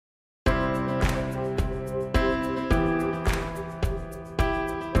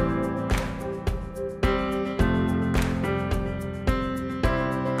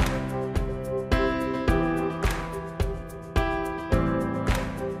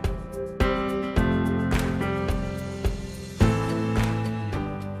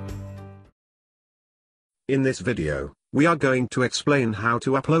In this video, we are going to explain how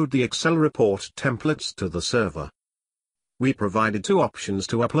to upload the Excel report templates to the server. We provided two options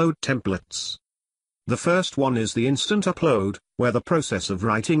to upload templates. The first one is the instant upload, where the process of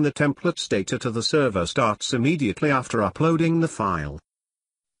writing the templates data to the server starts immediately after uploading the file.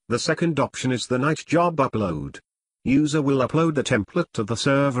 The second option is the night job upload. User will upload the template to the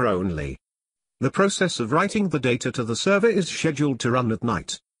server only. The process of writing the data to the server is scheduled to run at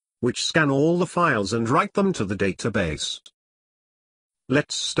night, which scan all the files and write them to the database.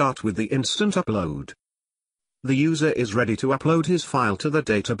 Let's start with the instant upload. The user is ready to upload his file to the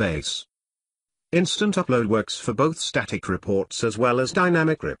database. Instant upload works for both static reports as well as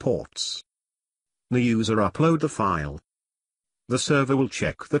dynamic reports. The user upload the file. The server will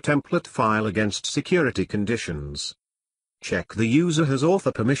check the template file against security conditions. Check the user has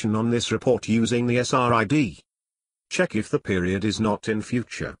author permission on this report using the SRID. Check if the period is not in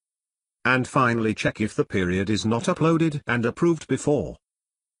future. And finally check if the period is not uploaded and approved before.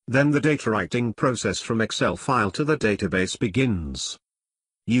 Then the data writing process from Excel file to the database begins.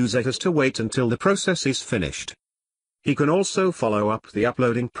 User has to wait until the process is finished. He can also follow up the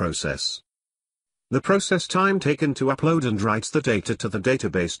uploading process. The process time taken to upload and write the data to the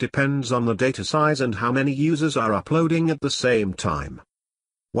database depends on the data size and how many users are uploading at the same time.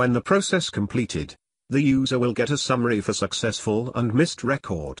 When the process completed, the user will get a summary for successful and missed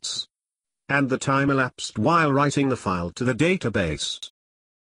records, and the time elapsed while writing the file to the database.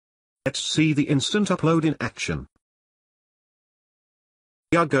 Let's see the instant upload in action.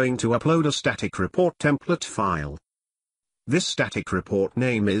 We are going to upload a static report template file. This static report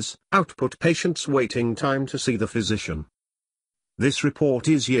name is Output Patients Waiting Time to See the Physician. This report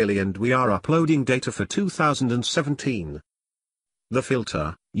is yearly and we are uploading data for 2017. The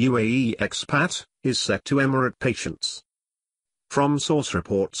filter, UAE Expat, is set to Emirate Patients. From Source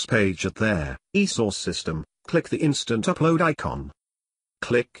Reports page at their eSource system, click the Instant Upload icon.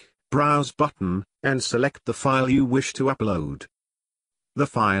 Click Browse button, and select the file you wish to upload. The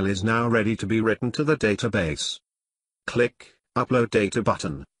file is now ready to be written to the database. Click Upload Data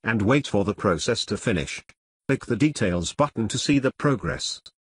button, and wait for the process to finish. Click the Details button to see the progress.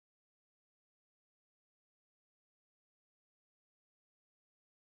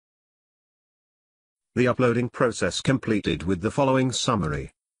 The uploading process completed with the following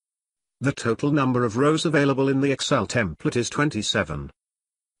summary. The total number of rows available in the Excel template is 27.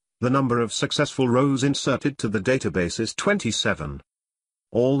 The number of successful rows inserted to the database is 27.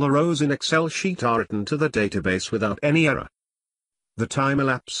 All the rows in Excel sheet are written to the database without any error. The time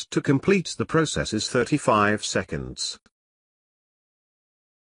elapsed to complete the process is 35 seconds.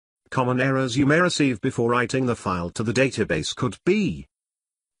 Common errors you may receive before writing the file to the database could be: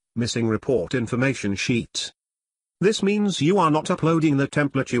 missing report information sheet. This means you are not uploading the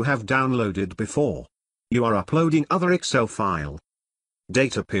template you have downloaded before. You are uploading other Excel file.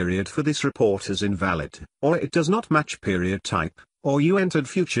 Data period for this report is invalid, or it does not match period type, or you entered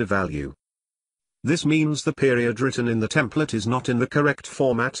future value. This means the period written in the template is not in the correct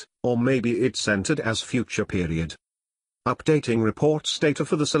format, or maybe it's entered as future period. Updating reports data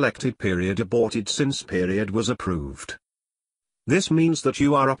for the selected period aborted since period was approved. This means that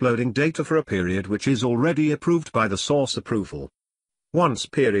you are uploading data for a period which is already approved by the source approval. Once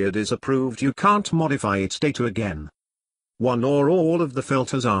period is approved, you can't modify its data again. One or all of the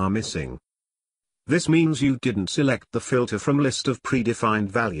filters are missing. This means you didn't select the filter from list of predefined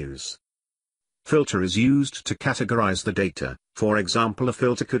values. Filter is used to categorize the data. For example, a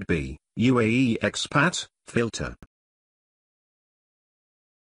filter could be UAE Expat filter.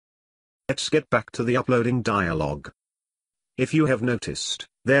 Let's get back to the uploading dialog. If you have noticed,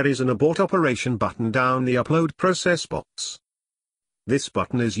 there is an abort operation button down the upload process box. This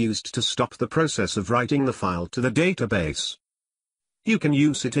button is used to stop the process of writing the file to the database. You can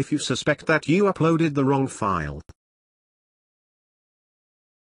use it if you suspect that you uploaded the wrong file.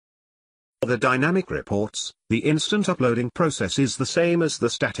 For the dynamic reports, the instant uploading process is the same as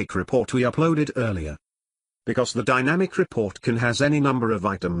the static report we uploaded earlier. Because the dynamic report can has any number of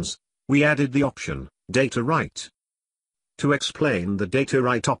items, we added the option, Data Write. To explain the data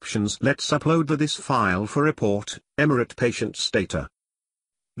write options, let's upload this file for report, Emirate Patients Data.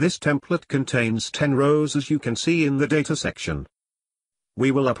 This template contains 10 rows as you can see in the data section. We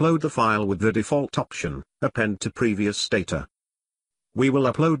will upload the file with the default option, Append to Previous Data. We will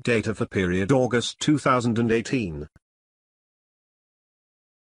upload data for period August 2018.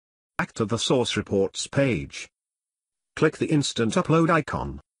 Back to the Source Reports page. Click the Instant Upload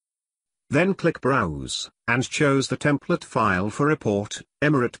icon. Then click Browse, and choose the template file for report,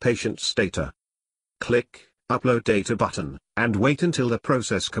 Emirate Patients Data. Click Upload Data button, and wait until the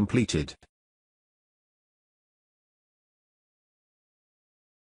process completed.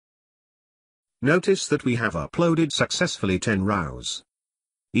 Notice that we have uploaded successfully 10 rows.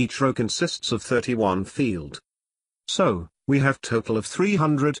 Each row consists of 31 fields. So, we have total of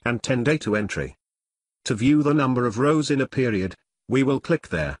 310 data entry. To view the number of rows in a period, we will click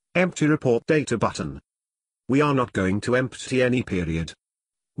their Empty Report Data button. We are not going to empty any period.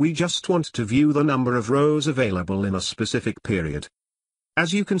 We just want to view the number of rows available in a specific period.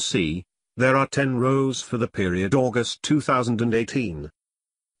 As you can see, there are 10 rows for the period August 2018.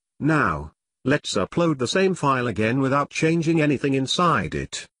 Now, let's upload the same file again without changing anything inside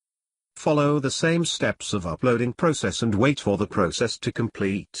it. Follow the same steps of uploading process and wait for the process to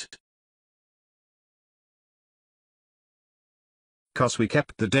complete. Because we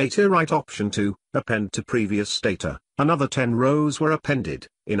kept the data right option to append to previous data, another 10 rows were appended,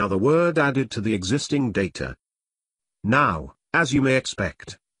 in other words added to the existing data. Now, as you may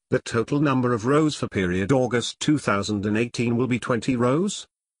expect, the total number of rows for period August 2018 will be 20 rows.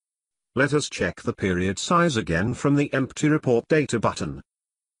 Let us check the period size again from the Empty Report Data button.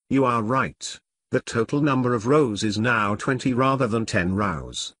 You are right, the total number of rows is now 20 rather than 10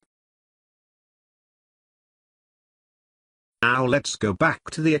 rows. Now let's go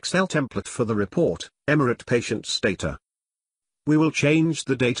back to the Excel template for the report, Emirate Patients Data. We will change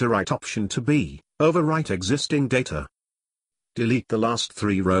the data right option to be overwrite existing data. Delete the last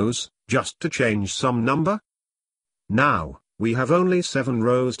 3 rows, just to change some number. Now, we have only 7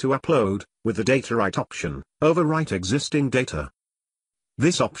 rows to upload, with the data right option, overwrite existing data.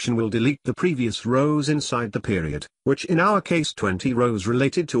 This option will delete the previous rows inside the period, which in our case 20 rows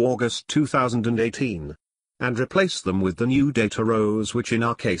related to August 2018. And replace them with the new data rows, which in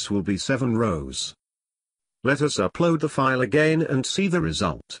our case will be 7 rows. Let us upload the file again and see the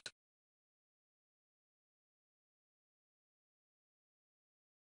result.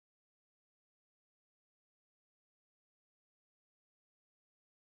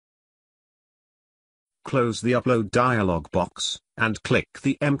 Close the Upload dialog box, and click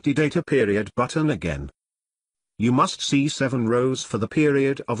the Empty Data Period button again. You must see 7 rows for the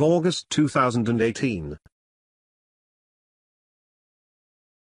period of August 2018.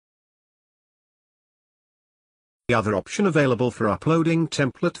 The other option available for uploading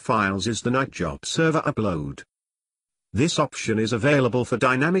template files is the Night Job Server Upload. This option is available for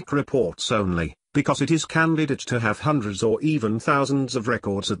dynamic reports only, because it is candidate to have hundreds or even thousands of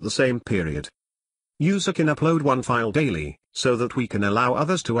records at the same period. User can upload 1 file daily, so that we can allow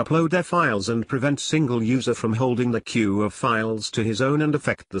others to upload their files and prevent single user from holding the queue of files to his own and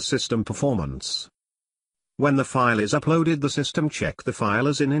affect the system performance. When the file is uploaded, the system check the file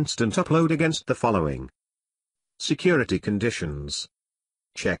as in instant upload against the following security conditions.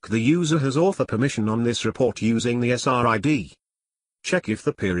 Check the user has author permission on this report using the SRID. Check if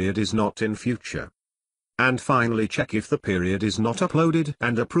the period is not in future. And finally check if the period is not uploaded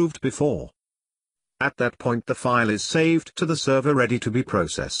and approved before. At that point the file is saved to the server ready to be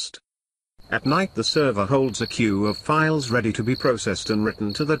processed. At night the server holds a queue of files ready to be processed and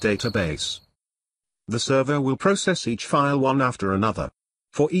written to the database. The server will process each file one after another.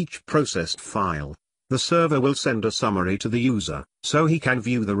 For each processed file, the server will send a summary to the user, so he can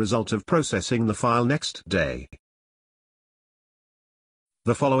view the result of processing the file next day.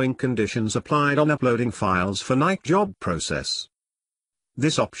 The following conditions applied on uploading files for night job process.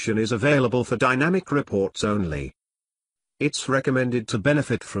 This option is available for dynamic reports only. It's recommended to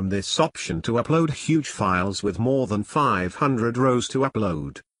benefit from this option to upload huge files with more than 500 rows to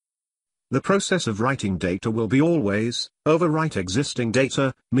upload. The process of writing data will be always, overwrite existing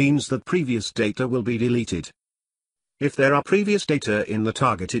data, means that previous data will be deleted. If there are previous data in the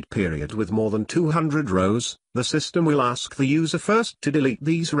targeted period with more than 200 rows, the system will ask the user first to delete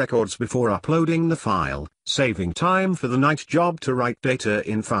these records before uploading the file, saving time for the night job to write data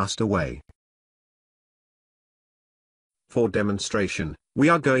in faster way. For demonstration, we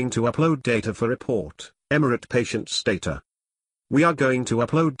are going to upload data for report, Emirate Patients Data. We are going to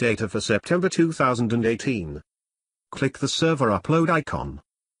upload data for September 2018. Click the server upload icon.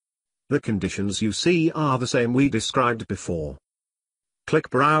 The conditions you see are the same we described before. Click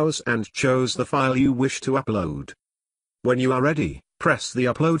Browse and choose the file you wish to upload. When you are ready, press the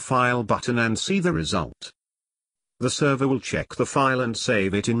Upload File button and see the result. The server will check the file and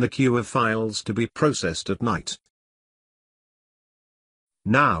save it in the queue of files to be processed at night.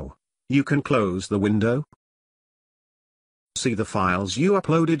 Now, you can close the window. See the files you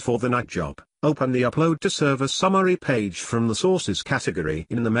uploaded for the night job. Open the Upload to Server Summary page from the Sources category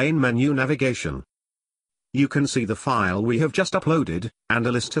in the main menu navigation. You can see the file we have just uploaded, and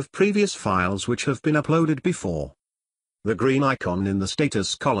a list of previous files which have been uploaded before. The green icon in the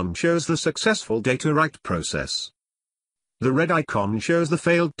status column shows the successful data write process. The red icon shows the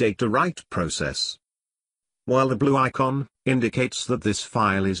failed data write process, while the blue icon indicates that this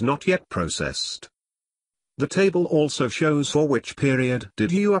file is not yet processed. The table also shows for which period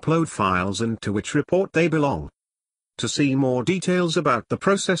did you upload files and to which report they belong. To see more details about the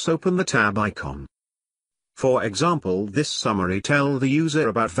process, open the tab icon. For example, this summary tells the user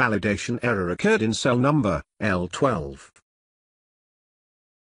about validation error occurred in cell number L12.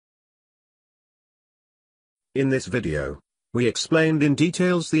 In this video, we explained in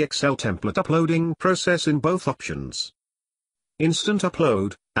details the Excel template uploading process in both options: instant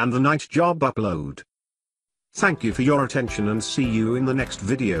upload, and the night job upload. Thank you for your attention and see you in the next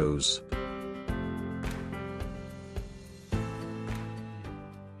videos.